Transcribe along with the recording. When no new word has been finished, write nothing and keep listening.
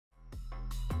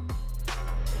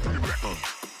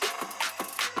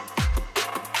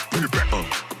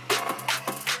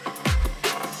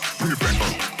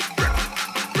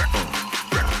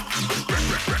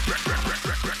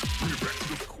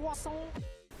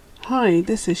Hi,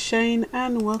 this is Chaynne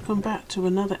and welcome back to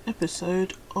another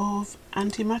episode of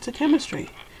Antimatter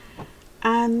Chemistry.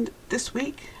 And this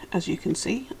week, as you can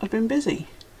see, I've been busy.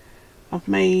 I've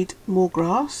made more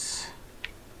grass,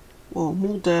 well,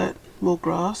 more dirt, more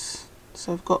grass,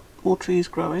 so I've got more trees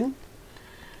growing.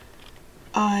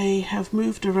 I have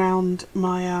moved around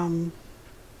my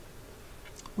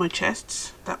my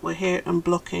chests that were here and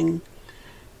blocking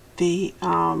the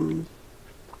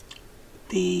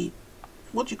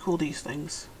what do you call these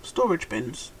things? Storage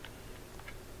bins.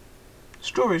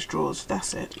 Storage drawers,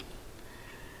 that's it.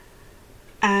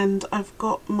 And I've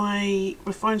got my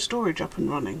refined storage up and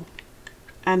running.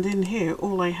 And in here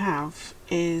all I have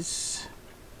is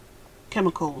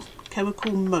chemical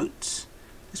motes.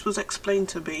 This was explained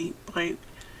to me by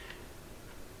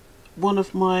one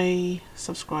of my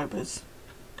subscribers.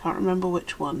 Can't remember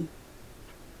which one.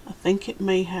 I think it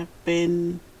may have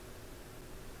been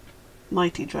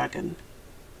Nighty Dragon.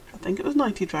 I think it was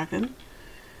Nighty Dragon.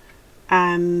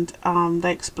 And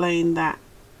they explained that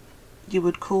you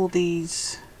would call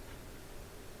these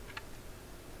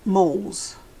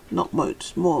moles, not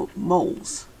motes,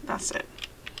 moles. That's it.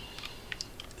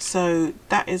 So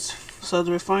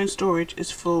the refined storage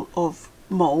is full of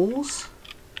moles,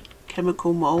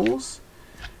 chemical moles,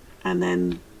 and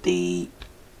then the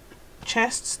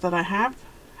chests that I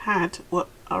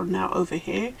are now over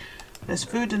here. There's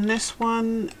food in this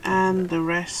one and the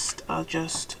rest are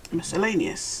just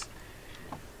miscellaneous.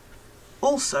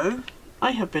 Also,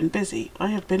 I have been busy. I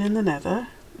have been in the nether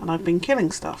and I've been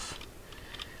killing stuff.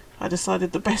 I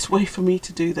decided the best way for me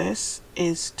to do this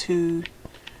is to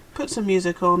put some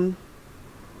music on,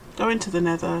 go into the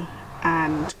nether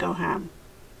and go ham.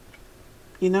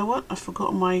 You know what? I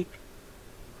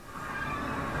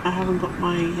haven't got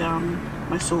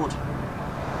my sword.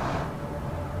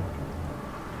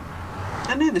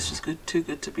 I knew this was too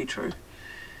good to be true.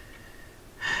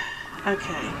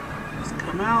 Okay, let's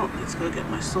come out. Let's go get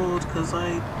my sword because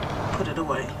I put it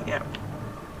away. Yep.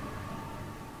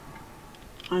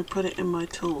 I put it in my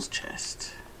tools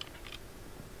chest.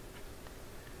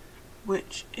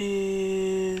 Which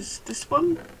is this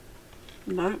one?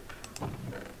 Nope.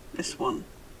 This one.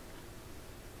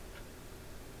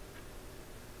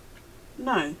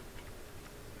 No.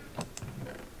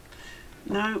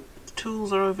 No, the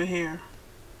tools are over here.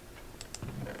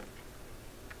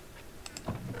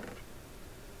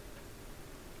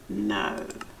 No.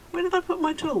 Where did I put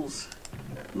my tools?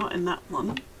 Not in that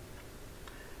one.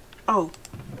 Oh,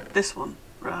 this one.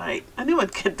 Right. I knew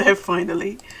I'd get there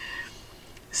finally.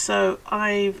 So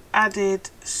I've added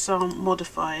some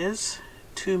modifiers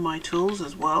to my tools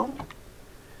as well.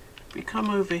 If we come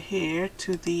over here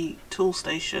to the tool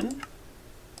station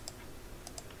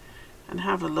and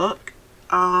have a look.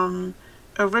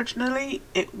 Originally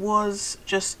it was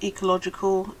just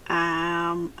ecological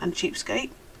and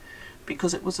cheapskate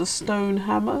because it was a stone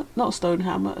hammer, not a stone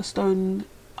hammer, a stone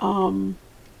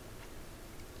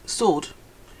sword.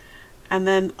 And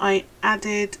then I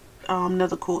added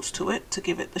nether quartz to it to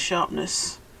give it the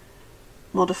sharpness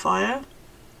modifier.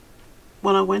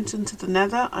 When I went into the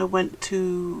nether, I went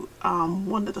to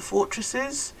one of the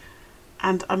fortresses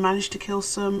and I managed to kill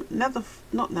some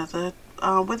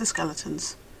wither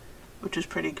skeletons, which was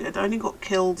pretty good. I only got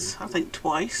killed I think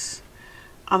twice,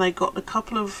 and I got a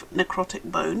couple of necrotic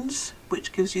bones,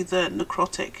 which gives you the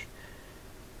necrotic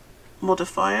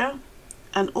modifier,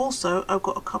 and also I've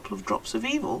got a couple of drops of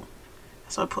evil,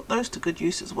 so I put those to good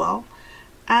use as well.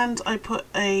 And I put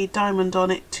a diamond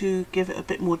on it to give it a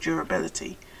bit more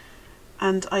durability,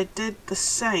 and I did the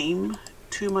same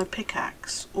to my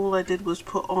pickaxe. All I did was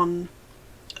put on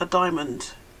a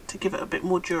diamond to give it a bit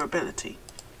more durability.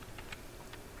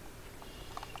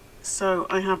 So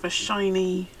I have a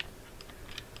shiny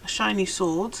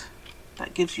sword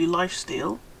that gives you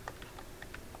lifesteal.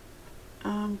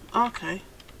 Okay.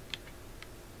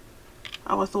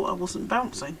 Oh, I thought I wasn't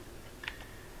bouncing.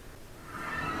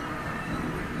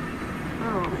 Where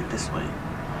are we? This way.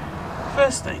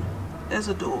 First thing, there's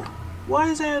a door. Why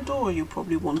is there a door, you're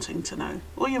probably wanting to know.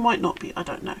 Or you might not be, I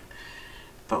don't know.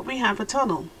 But we have a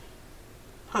tunnel.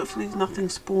 Hopefully nothing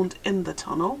spawned in the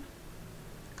tunnel,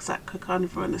 because that could kind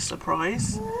of ruin a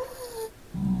surprise.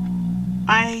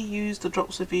 I used the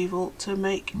drops of evil to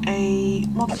make a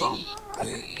mod farm.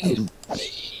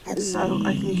 So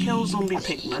I can kill zombie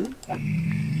pigmen.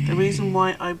 The reason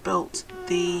why I built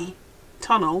the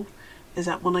tunnel is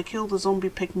that when I kill the zombie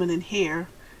pigmen in here,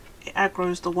 it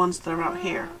aggroes the ones that are out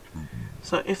here.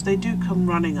 So if they do come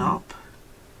running up,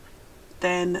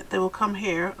 then they will come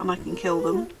here and I can kill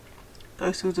them,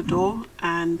 go through the door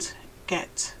and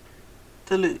get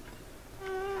the loot.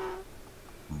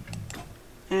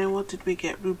 And what did we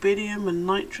get? Rubidium and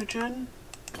nitrogen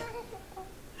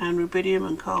and rubidium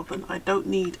and carbon. I don't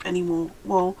need any more.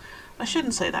 Well, I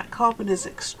shouldn't say that. Carbon is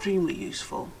extremely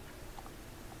useful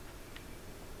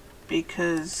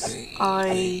because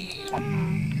I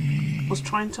was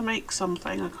trying to make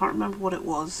something, I can't remember what it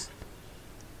was,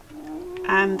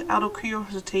 and out of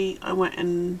curiosity I went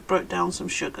and broke down some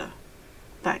sugar.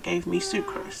 That gave me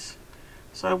sucrose.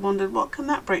 So I wondered, what can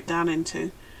that break down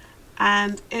into?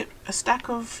 And a stack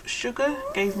of sugar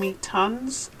gave me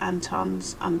tons and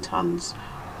tons and tons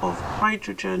of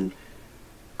hydrogen,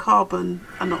 carbon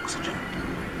and oxygen.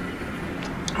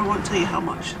 I won't tell you how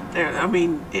much there. I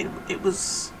mean, it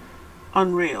was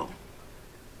unreal.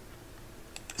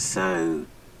 So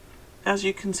as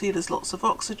you can see, there's lots of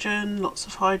oxygen, lots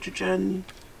of hydrogen.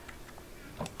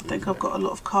 I think I've got a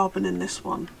lot of carbon in this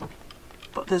one,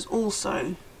 but there's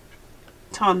also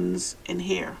tons in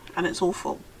here and it's all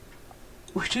full,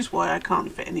 which is why I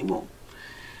can't fit any more.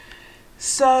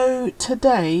 So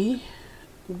today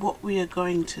what we are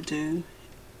going to do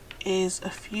is a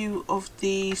few of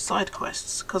the side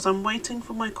quests, because I'm waiting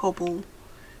for my cobble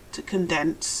to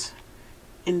condense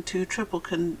into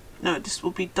this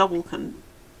will be double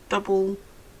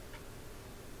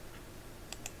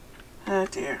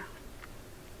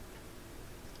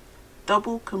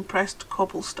compressed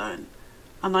cobblestone,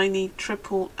 and I need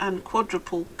triple and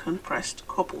quadruple compressed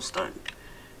cobblestone.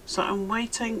 So I'm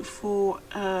waiting for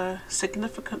a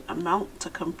significant amount to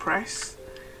compress,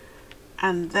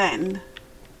 and then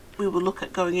we will look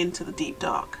at going into the deep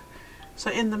dark.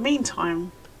 So in the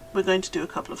meantime, we're going to do a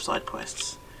couple of side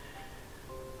quests.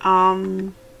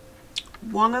 One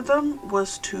of them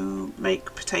was to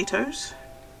make potatoes.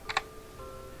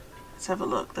 Let's have a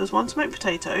look. There's one to make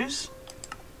potatoes,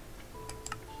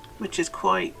 which is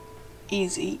quite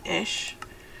easy-ish.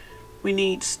 We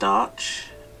need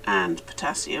starch and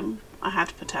potassium. I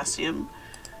had potassium.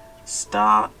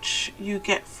 Starch you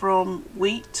get from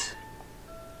wheat,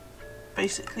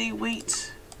 basically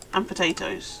wheat and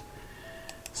potatoes.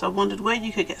 So I wondered where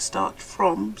you could get starch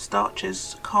from. Starch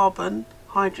is carbon,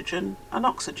 hydrogen and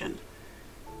oxygen.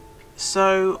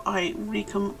 So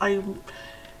because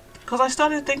I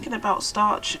started thinking about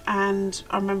starch, and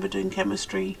I remember doing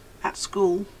chemistry at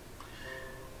school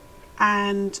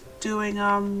and doing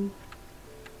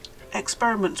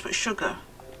experiments with sugar,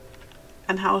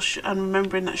 and and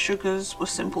remembering that sugars were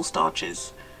simple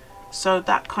starches. So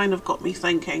that kind of got me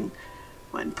thinking.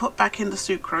 Went put back in the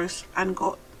sucrose and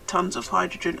got tons of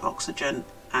hydrogen, oxygen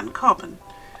and carbon,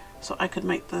 so I could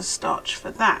make the starch for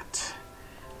that.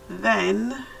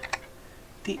 Then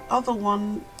the other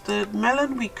one, the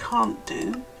melon, we can't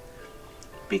do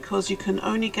because you can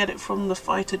only get it from the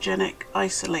phytogenic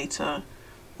isolator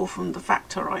or from the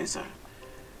factorizer,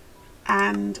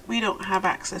 and we don't have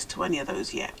access to any of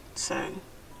those yet. So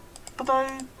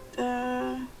although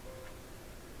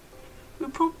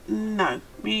no,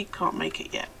 we can't make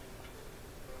it yet,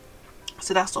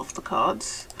 so that's off the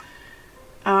cards.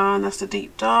 And that's the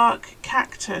deep dark.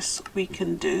 Cactus we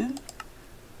can do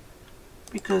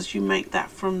because you make that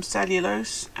from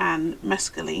cellulose and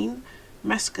mescaline.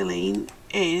 Mescaline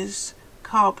is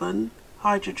carbon,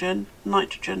 hydrogen,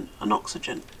 nitrogen and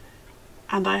oxygen,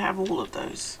 and I have all of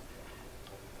those.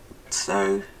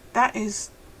 So that is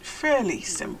fairly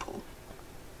simple.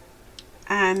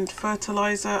 And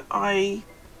fertilizer, I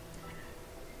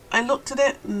looked at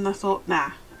it and I thought,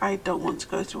 nah, I don't want to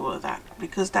go through all of that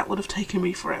because that would have taken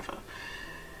me forever.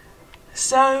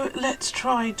 So let's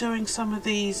try doing some of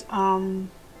these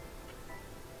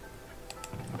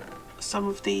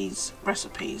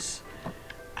recipes.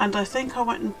 And I think I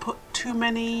went and put too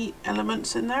many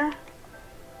elements in there.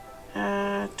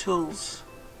 Tools.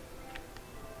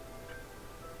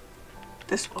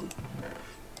 This one.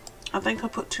 I think I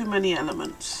put too many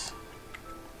elements,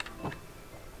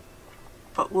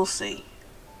 but we'll see.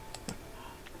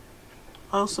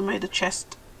 I also made a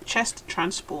chest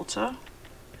transporter.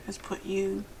 Let's put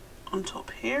you on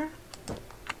top here.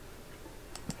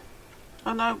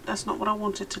 Oh no, that's not what I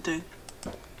wanted to do.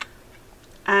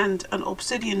 And an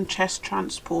obsidian chest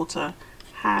transporter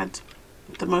had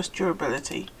the most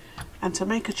durability. And to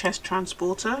make a chest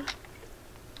transporter,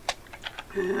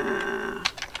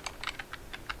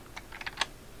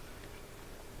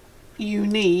 you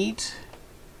need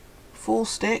 4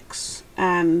 sticks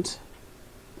and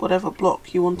whatever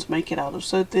block you want to make it out of.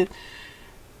 So the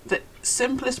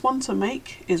simplest one to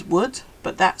make is wood,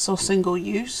 but that's a single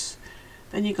use.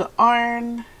 Then you got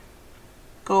iron,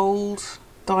 gold,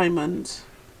 diamond,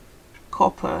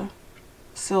 copper,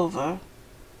 silver,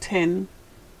 tin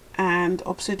and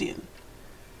obsidian.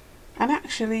 And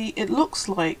actually it looks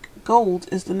like gold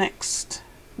is the next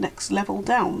level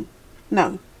down.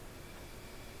 No.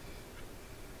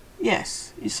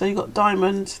 Yes, so you got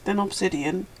diamond, then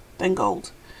obsidian, then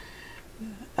gold.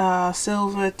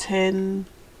 Silver, tin,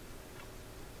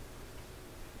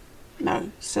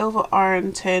 no, silver,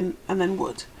 iron, tin and then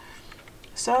wood.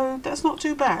 So that's not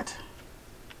too bad.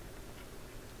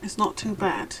 It's not too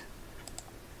bad.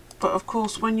 But of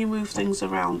course when you move things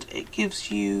around it gives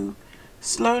you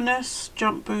slowness,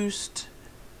 jump boost,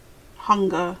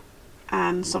 hunger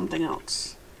and something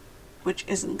else, which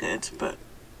isn't good, but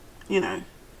you know,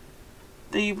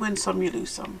 you win some, you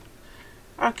lose some.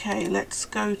 Okay, let's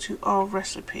go to our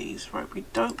recipes. Right, we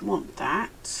don't want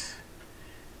that.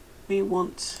 We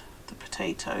want the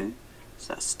potato,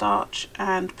 so that's starch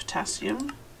and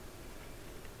potassium.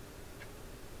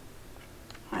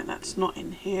 Right, that's not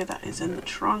in here, that is in the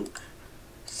trunk.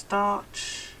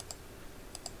 Starch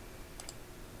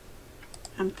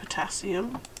and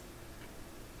potassium.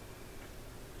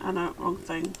 Oh no, wrong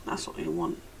thing, that's what we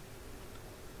want.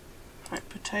 Right,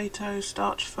 potato,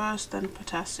 starch first, then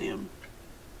potassium.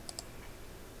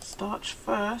 Starch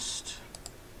first,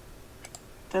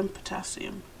 then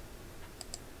potassium.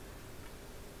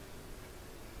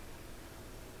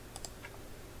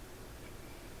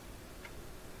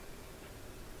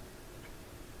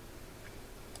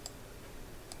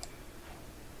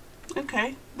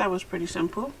 Okay, that was pretty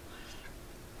simple.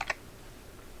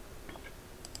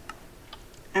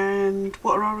 And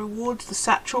what are our rewards? The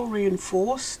satchel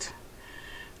reinforced,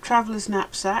 traveller's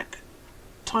knapsack,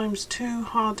 ×2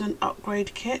 hardened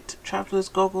upgrade kit, traveller's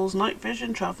goggles night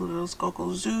vision, traveller's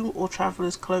goggles zoom, or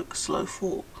traveller's cloak slow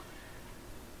fall.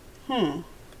 I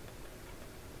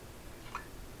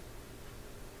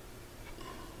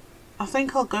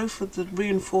think I'll go for the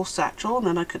reinforced satchel, and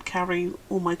then I could carry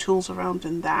all my tools around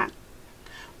in that.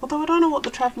 Although I don't know what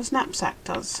the traveller's knapsack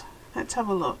does. Let's have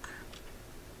a look.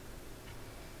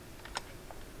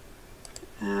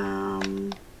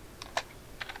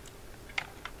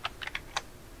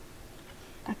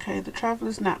 Okay, the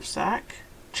traveller's knapsack,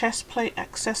 chest plate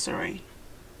accessory.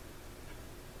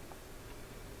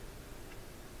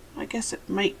 I guess it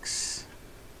makes...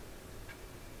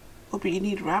 Oh, but you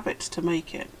need rabbits to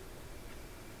make it.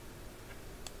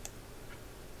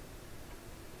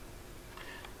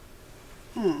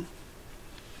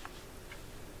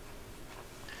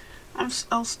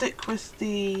 I'll stick with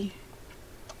the...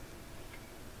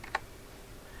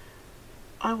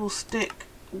 I will stick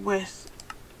with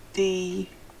the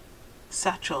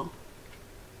satchel.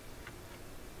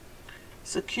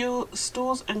 Secure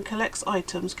stores and collects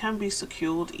items can be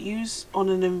secured. Use on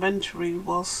an inventory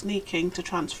while sneaking to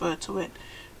transfer to it.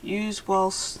 Use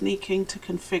while sneaking to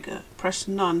configure. Press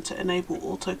none to enable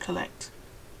auto collect.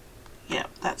 Yep,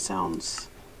 that sounds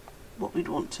what we'd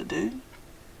want to do.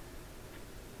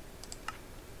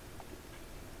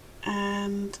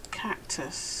 And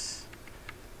cactus.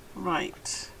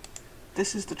 Right,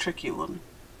 this is the tricky one.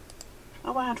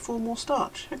 Oh, I had 4 more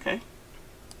starch. Okay,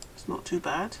 it's not too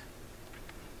bad.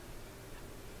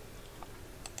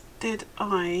 Did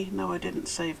I? No, I didn't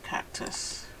save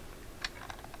cactus.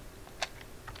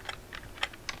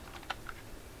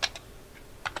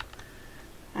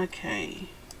 Okay,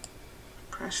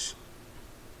 press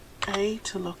A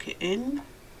to lock it in,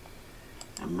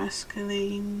 and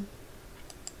mescaline.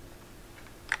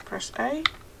 Press A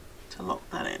to lock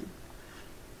that in.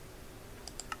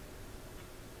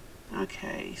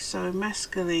 Okay, so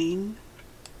mescaline.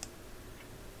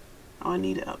 Oh, I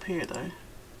need it up here though.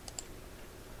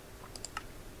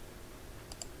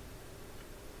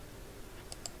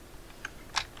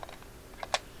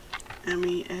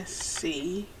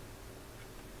 MESCA.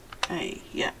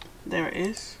 Yeah, there it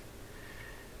is.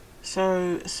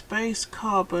 So space,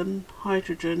 carbon,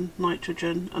 hydrogen,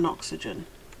 nitrogen and oxygen.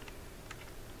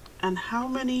 And how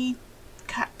many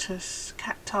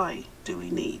cacti do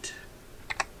we need?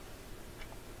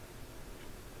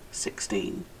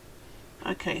 16.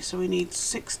 Okay, so we need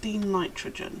 16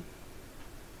 nitrogen.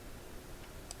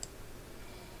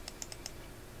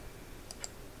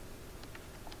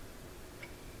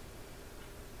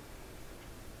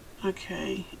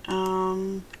 Okay,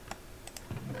 if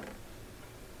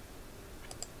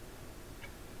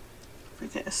we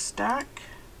get a stack,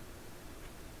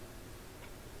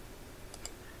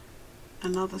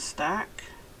 another stack,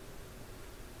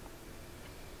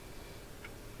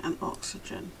 and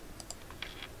oxygen.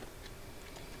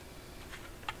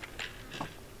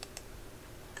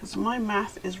 Because my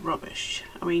math is rubbish.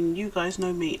 I mean, you guys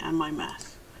know me and my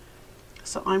math.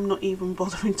 So I'm not even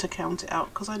bothering to count it out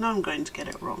because I know I'm going to get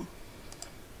it wrong.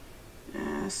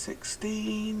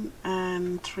 16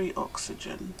 and 3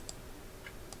 oxygen.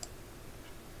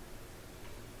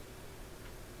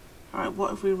 Alright, what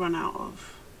have we run out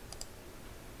of?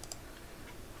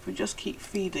 If we just keep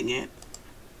feeding it,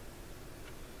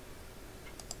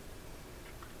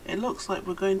 it looks like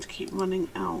we're going to keep running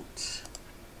out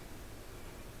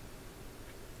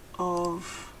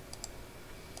of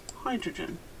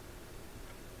hydrogen.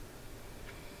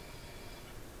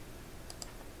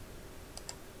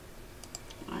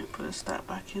 Right, put a stat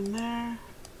back in there.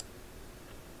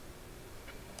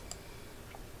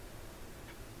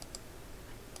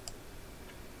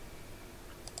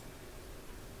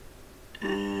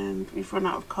 And we've run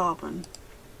out of carbon.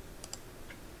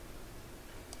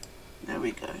 There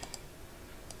we go.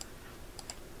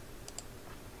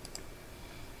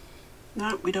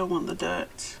 No, we don't want the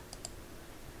dirt.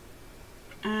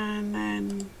 And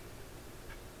then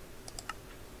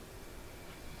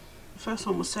the first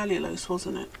one was cellulose,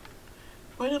 wasn't it?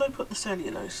 Where did I put the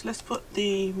cellulose? Let's put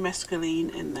the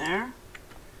mescaline in there.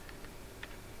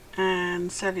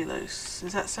 And cellulose.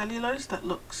 Is that cellulose? That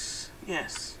looks,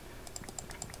 yes.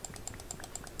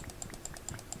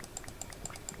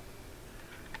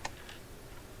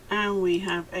 And we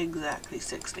have exactly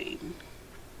 16.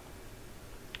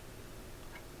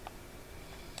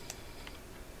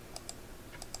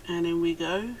 And in we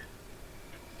go.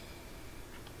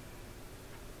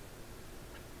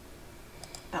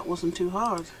 That wasn't too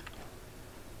hard.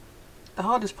 The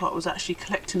hardest part was actually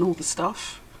collecting all the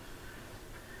stuff.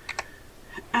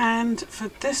 And for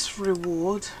this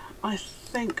reward, I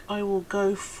think I will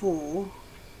go for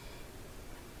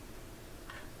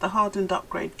the hardened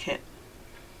upgrade kit.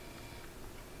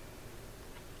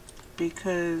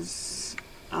 Because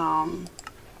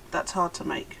that's hard to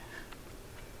make.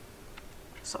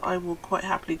 So I will quite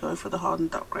happily go for the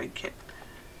hardened upgrade kit.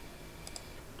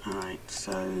 Alright,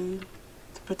 so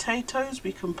the potatoes,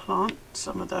 we can plant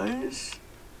some of those.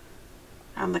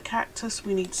 And the cactus,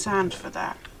 we need sand for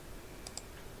that.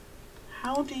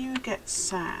 How do you get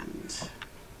sand?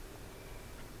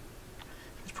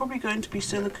 It's probably going to be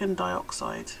silicon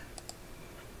dioxide.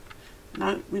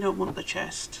 No, we don't want the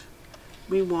chest.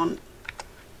 We want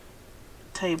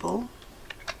table.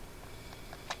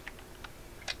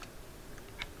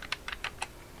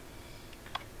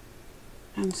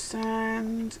 And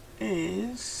sand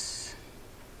is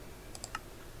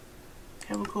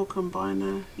chemical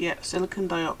combiner. Yeah, silicon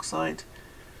dioxide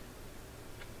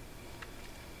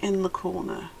in the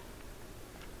corner.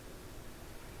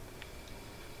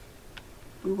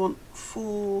 We want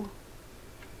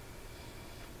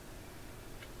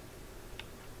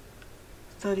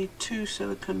 432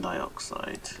 silicon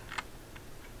dioxide.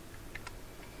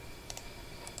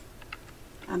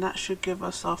 And that should give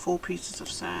us our 4 pieces of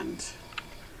sand.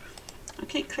 I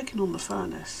keep clicking on the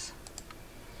furnace.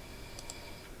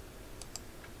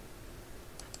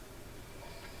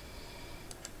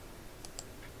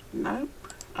 Nope.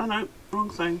 Oh no, wrong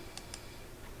thing.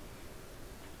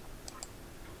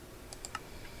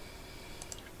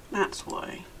 That's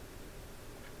why.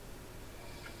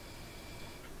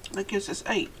 That gives us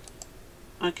 8.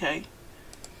 Okay.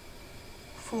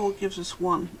 4 gives us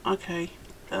 1. Okay.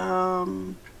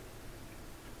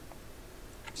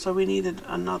 So we needed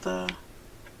another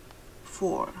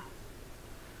 4.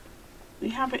 We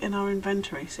have it in our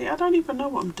inventory. See, I don't even know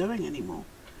what I'm doing anymore.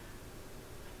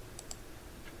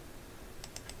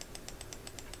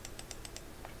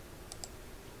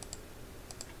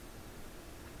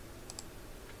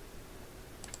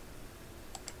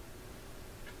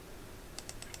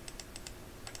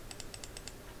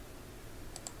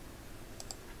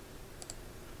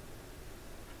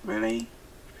 Really?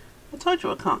 I told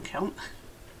you I can't count.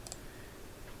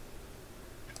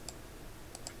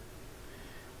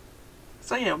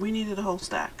 So yeah, we needed a whole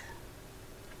stack.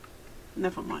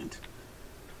 Never mind.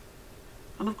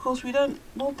 And of course we don't,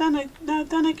 well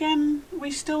then again,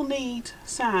 we still need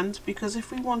sand, because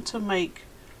if we want to make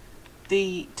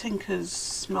the Tinker's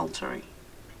smeltery,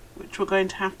 which we're going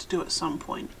to have to do at some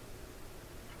point,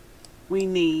 we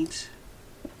need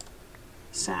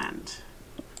sand.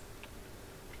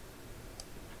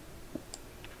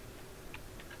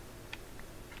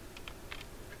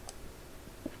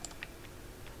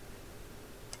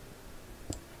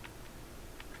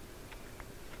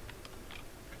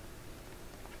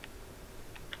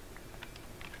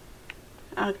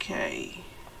 Okay,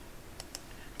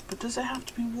 but does it have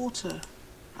to be water?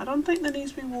 I don't think there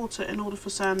needs to be water in order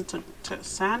for sand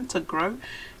to grow.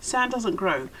 Sand doesn't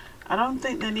grow. I don't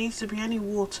think there needs to be any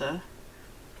water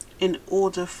in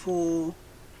order for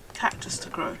cactus to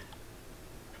grow,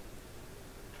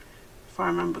 if I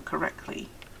remember correctly.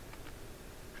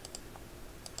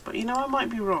 But you know, I might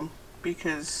be wrong,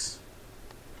 because,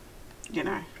 you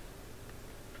know,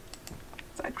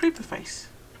 is that a creeper face?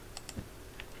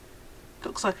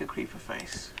 Looks like a creeper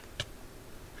face.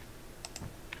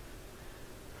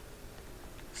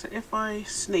 So if I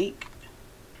sneak,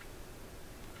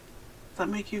 does that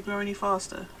make you grow any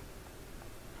faster?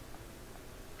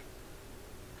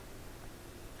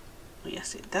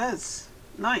 Yes, it does.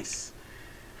 Nice.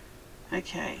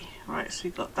 Okay, right, so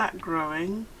we've got that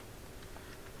growing.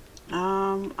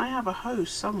 I have a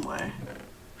hose somewhere.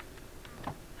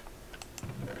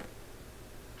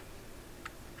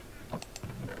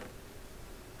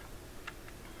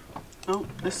 Oh,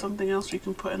 there's something else we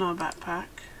can put in our backpack.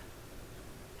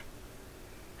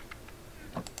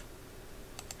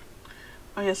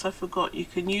 Oh yes, I forgot, you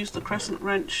can use the crescent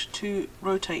wrench to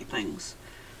rotate things.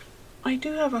 I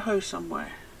do have a hose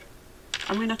somewhere.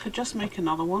 I mean, I could just make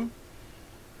another one.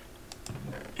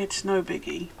 It's no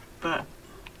biggie, but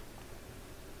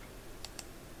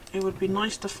it would be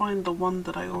nice to find the one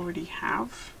that I already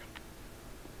have.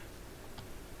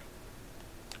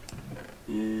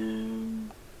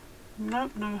 Nope,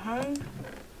 no hoe.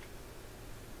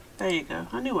 There you go,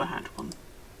 I knew I had one.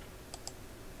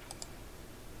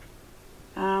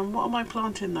 What am I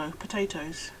planting though?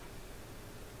 Potatoes.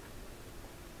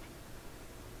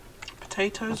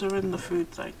 Potatoes are in the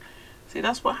food thing. See,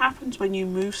 that's what happens when you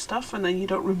move stuff and then you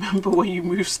don't remember where you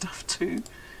move stuff to,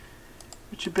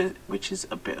 which is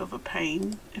a bit of a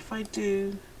pain. If I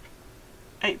do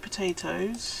 8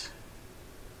 potatoes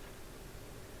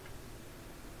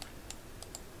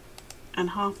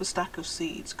and half a stack of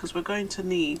seeds, because we're going to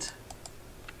need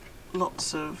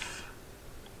lots of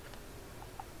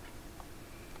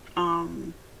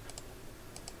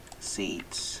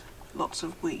seeds, lots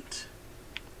of wheat.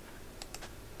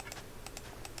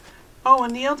 Oh,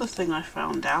 and the other thing I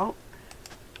found out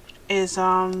is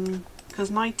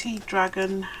because Nighty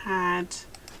Dragon had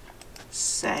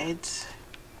said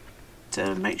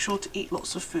to make sure to eat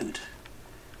lots of food,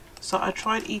 so I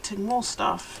tried eating more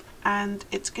stuff and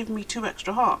it's given me 2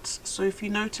 extra hearts. So if you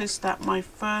notice that my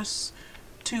first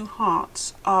 2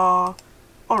 hearts are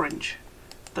orange,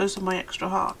 those are my extra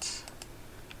hearts,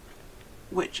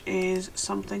 which is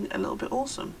something a little bit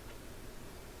awesome.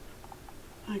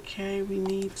 Okay, we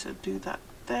need to do that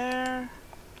there,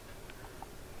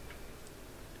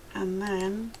 and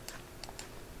then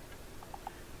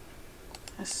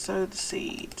let's sow the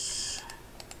seeds.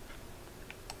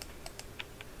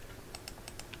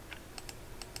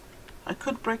 I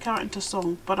could break out into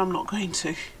song, but I'm not going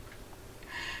to.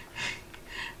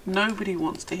 Nobody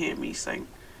wants to hear me sing.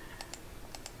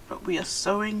 But we are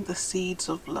sowing the seeds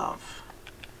of love.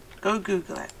 Go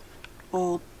Google it,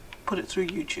 or put it through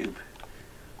YouTube,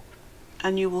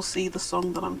 and you will see the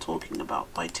song that I'm talking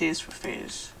about by Tears for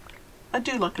Fears. I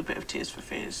do like a bit of Tears for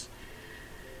Fears.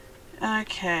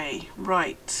 Okay,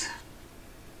 right.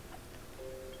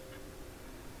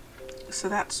 So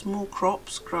that's more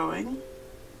crops growing.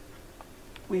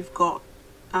 We've got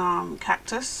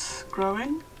cactus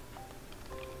growing.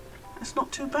 That's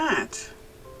not too bad.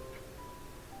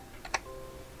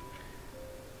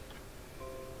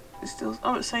 It's still,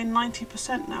 oh, it's saying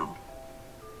 90% now.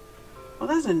 Well,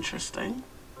 that's interesting.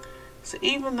 So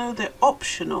even though they're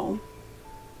optional,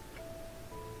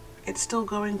 it's still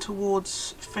going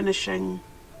towards finishing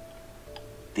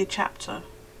the chapter.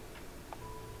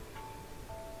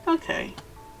 Okay.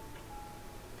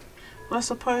 Well, I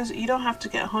suppose you don't have to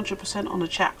get 100% on a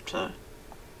chapter,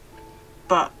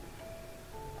 but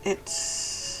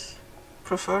it's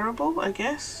preferable, I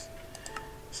guess.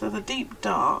 So the deep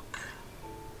dark,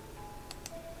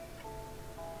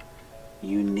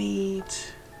 you need,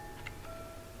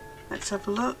 let's have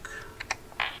a look.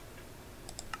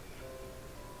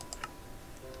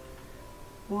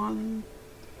 1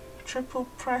 triple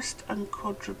pressed and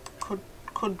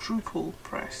quadruple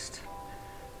pressed.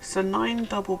 So 9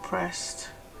 double pressed.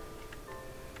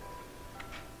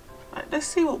 Right, let's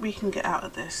see what we can get out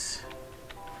of this.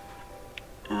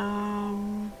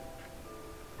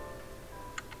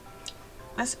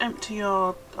 Let's empty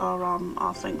our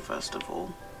thing first of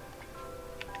all.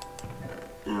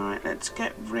 Alright, let's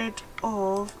get rid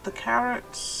of the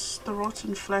carrots. The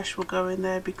rotten flesh will go in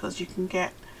there because you can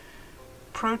get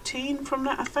protein from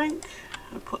that, I think.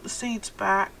 I'll put the seeds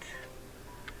back.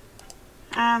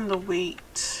 And the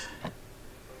wheat.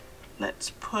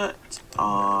 Let's put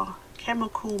our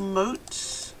chemical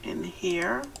motes in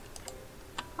here.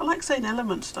 I like saying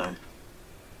elements though,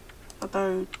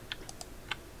 although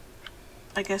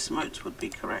I guess motes would be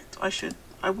correct.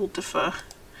 I will defer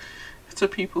to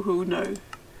people who know.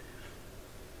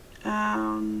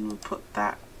 We'll put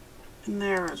that in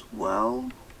there as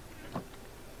well.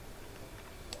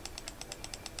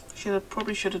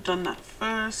 Probably should have done that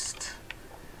first.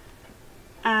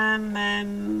 And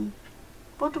then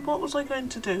what was I going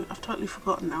to do? I've totally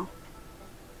forgotten now.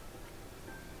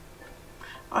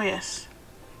 Oh yes,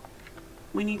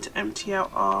 we need to empty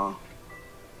out our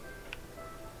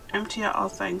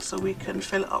thing so we can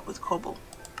fill it up with cobble.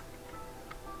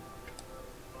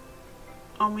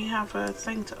 And we have a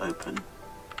thing to open.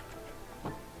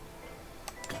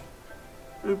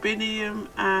 Rubidium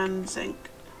and zinc.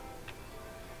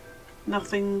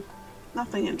 Nothing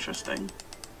interesting.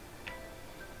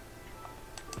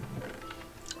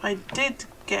 I did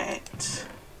get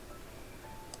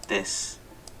this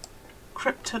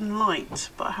Krypton light,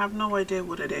 but I have no idea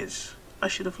what it is. I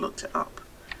should have looked it up.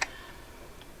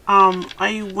 When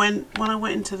I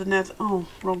went into the nether. Oh,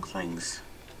 wrong things.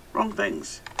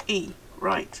 E,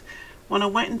 right. When I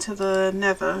went into the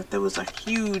nether, there was a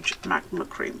huge magma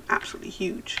cream, absolutely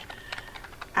huge,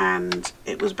 and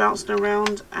it was bouncing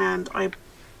around, and I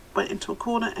went into a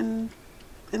corner and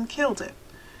killed it,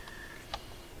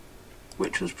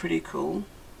 which was pretty cool.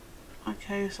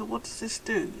 Okay, so what does this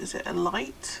do? Is it a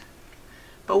light?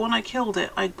 But when I killed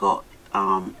it, I got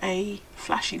a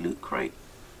flashy loot crate.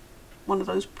 One of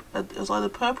those, it was either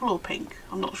purple or pink,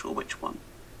 I'm not sure which one.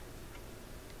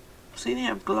 I've seen it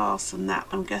have glass and that,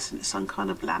 I'm guessing it's some kind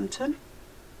of lantern.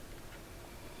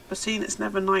 But seeing it's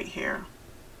never night here,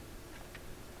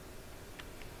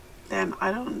 then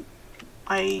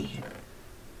I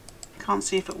can't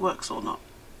see if it works or not.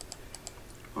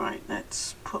 Right,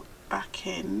 let's put back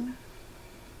in.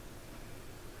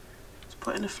 Let's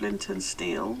put in a flint and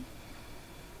steel.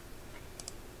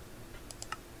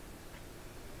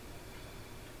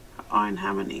 Iron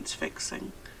hammer needs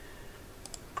fixing.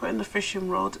 Put in the fishing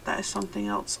rod. That is something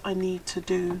else I need to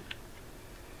do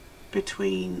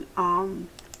between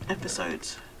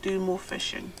episodes. Do more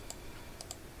fishing.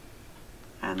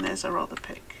 And there's our other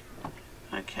pick.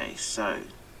 Okay, so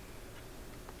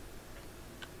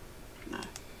no.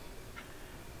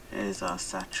 Here's our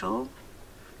satchel.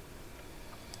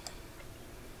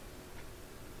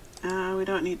 We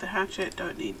don't need the hatchet,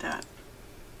 don't need that.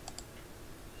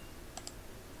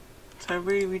 So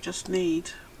really we just need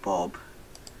Bob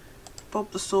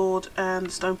the sword and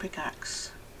the stone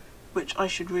pickaxe, which I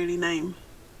should really name,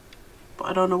 but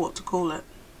I don't know what to call it.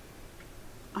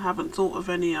 I haven't thought of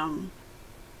any I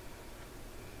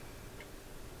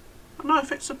don't know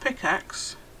if it's a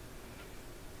pickaxe.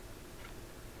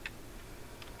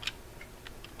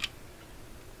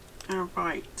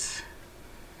 Alright.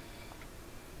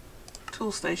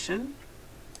 Tool station.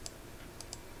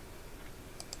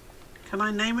 Can I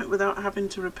name it without having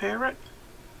to repair it?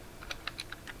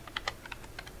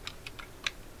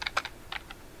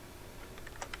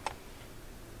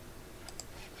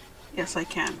 Yes, I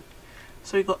can.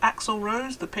 So we've got Axel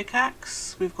Rose, the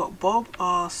pickaxe. We've got Bob,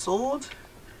 our sword.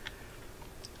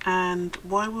 And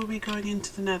why were we going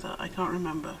into the nether? I can't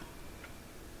remember.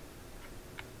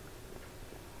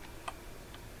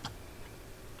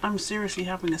 I'm seriously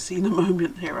having a Cena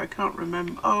moment here. I can't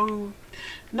remember. Oh,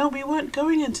 no, we weren't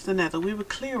going into the nether. We were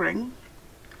clearing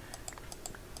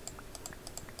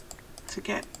to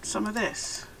get some of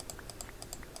this.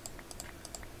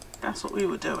 That's what we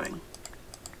were doing.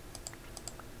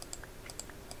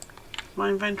 Is my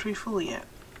inventory full yet?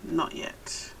 Not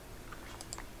yet.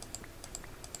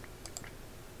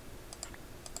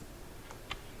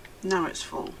 Now it's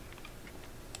full.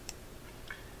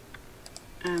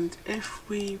 And if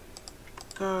we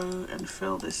go and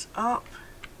fill this up,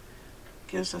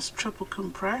 gives us triple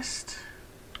compressed.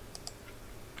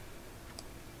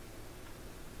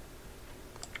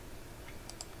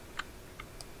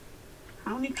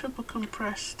 How many triple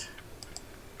compressed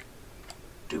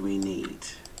do we need?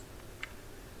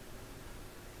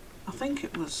 I think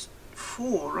it was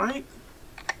 4, right?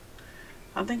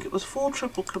 I think it was 4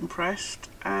 triple compressed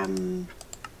and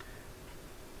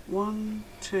 1,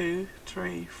 2,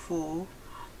 3, 4,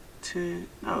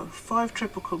 5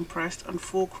 triple compressed and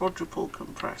 4 quadruple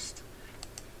compressed.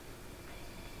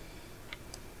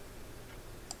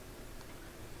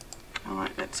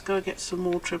 Alright, let's go get some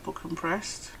more triple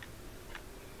compressed,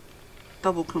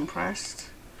 double compressed.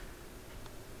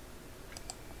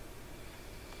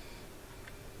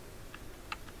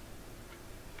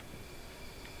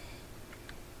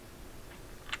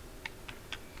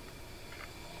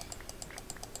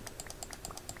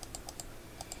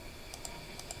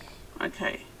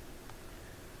 Okay,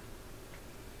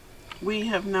 we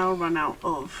have now run out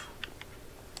of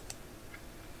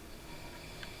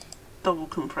double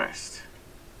compressed.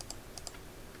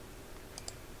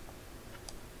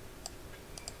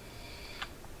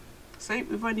 See,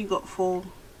 we've only got 4.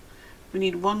 We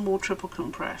need 1 more triple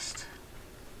compressed.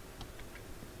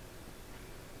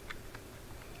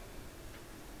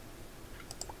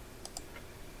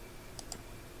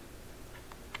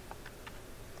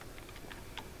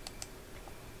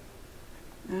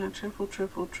 Triple,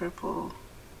 triple, triple.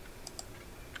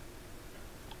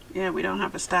 Yeah, we don't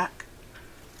have a stack.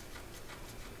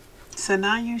 So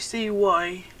now you see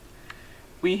why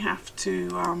we have to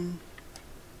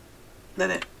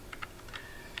let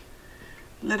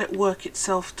it work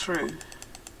itself through.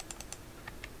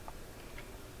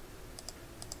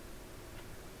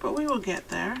 But we will get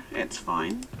there, it's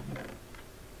fine.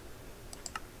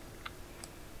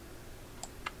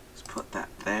 Let's put that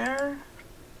there.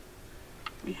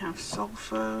 We have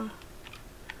sulfur.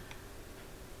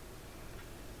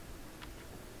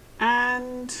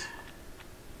 And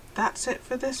that's it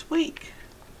for this week.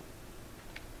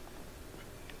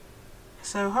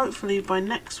 So hopefully by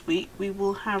next week we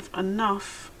will have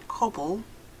enough cobble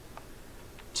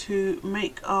to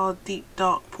make our deep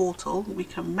dark portal. We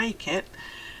can make it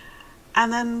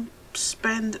and then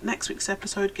spend next week's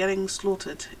episode getting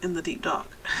slaughtered in the deep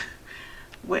dark,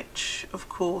 which of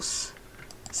course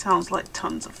sounds like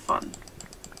tons of fun,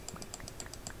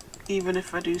 even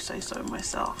if I do say so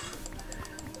myself.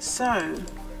 So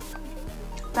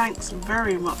thanks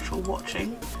very much for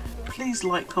watching. Please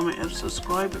like, comment and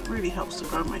subscribe, it really helps to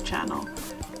grow my channel,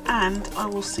 and I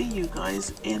will see you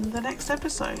guys in the next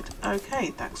episode.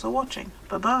 Okay, thanks for watching,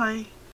 bye bye.